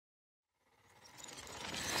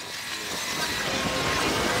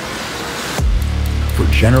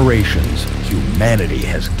generations, humanity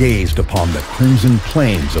has gazed upon the crimson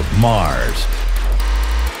plains of Mars,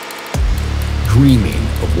 dreaming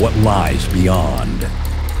of what lies beyond.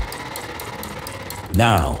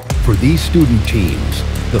 Now, for these student teams,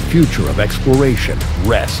 the future of exploration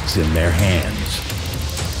rests in their hands.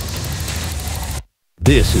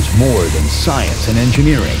 This is more than science and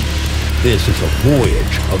engineering. This is a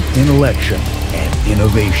voyage of intellection and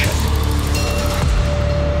innovation.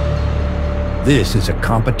 This is a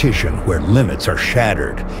competition where limits are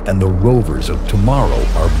shattered and the rovers of tomorrow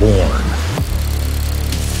are born.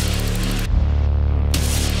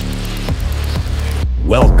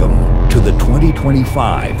 Welcome to the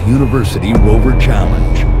 2025 University Rover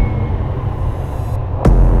Challenge.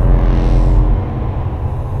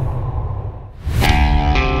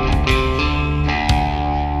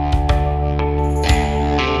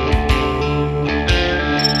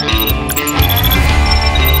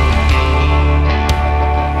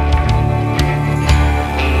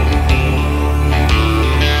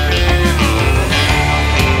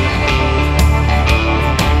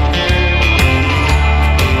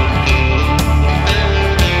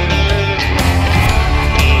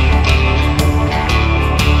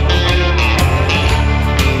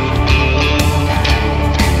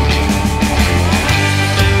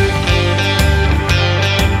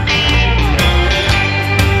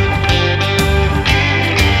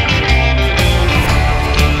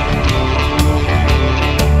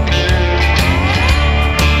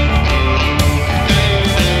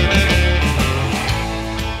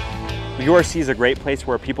 URC is a great place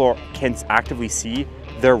where people can actively see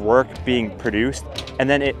their work being produced, and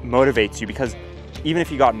then it motivates you because even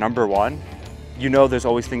if you got #1, you know there's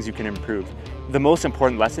always things you can improve. The most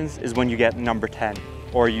important lessons is when you get number 10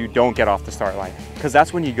 or you don't get off the start line, because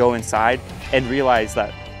that's when you go inside and realize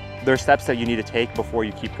that there are steps that you need to take before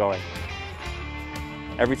you keep going.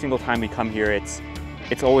 Every single time we come here, it's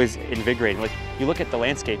always invigorating. Like, you look at the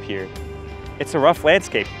landscape here, it's a rough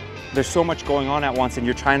landscape. There's so much going on at once, and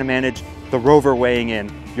you're trying to manage the rover weighing in,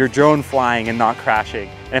 your drone flying and not crashing,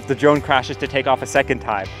 and if the drone crashes, to take off a second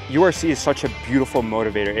time. URC is such a beautiful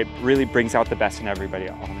motivator. It really brings out the best in everybody,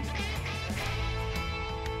 honestly.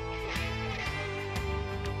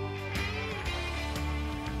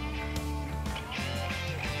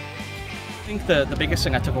 I think the biggest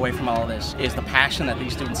thing I took away from all of this is the passion that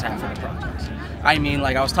these students have for the projects. I mean,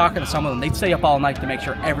 like, I was talking to some of them, they'd stay up all night to make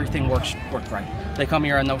sure everything worked right. They come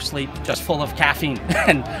here on no sleep, just full of caffeine,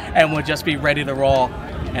 and would just be ready to roll.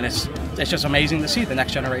 And it's just amazing to see the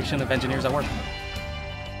next generation of engineers that work.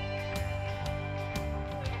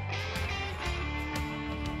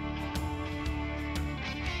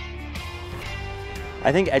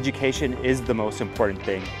 I think education is the most important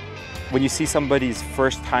thing. When you see somebody's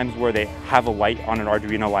first times where they have a light on an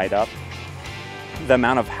Arduino light up, the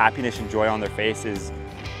amount of happiness and joy on their face is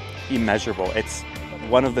immeasurable. It's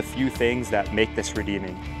one of the few things that make this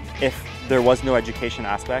redeeming. If there was no education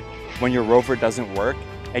aspect, when your rover doesn't work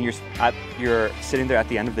and you're sitting there at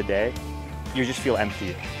the end of the day, you just feel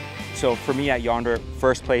empty. So for me at Yonder,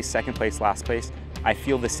 first place, second place, last place, I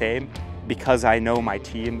feel the same because I know my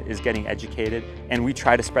team is getting educated and we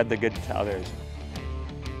try to spread the good to others.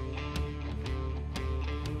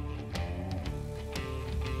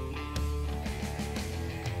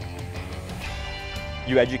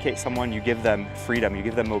 You educate someone, you give them freedom, you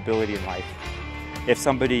give them mobility in life. If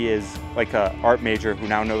somebody is like an art major who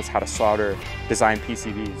now knows how to solder, design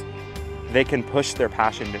PCBs, they can push their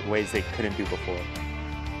passion in ways they couldn't do before.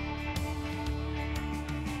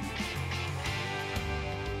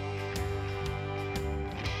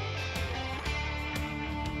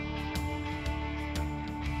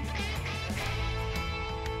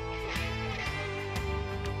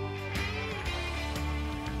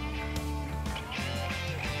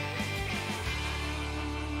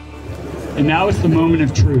 And now it's the moment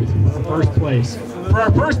of truth, first place. For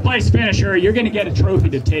our first place finisher, you're going to get a trophy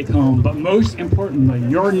to take home, but most importantly,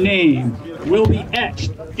 your name will be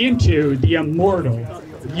etched into the immortal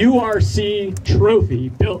URC trophy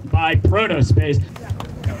built by Protospace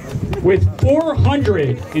with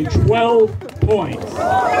 412 points.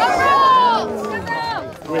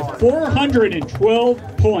 With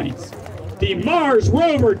 412 points, the Mars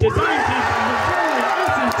Rover design team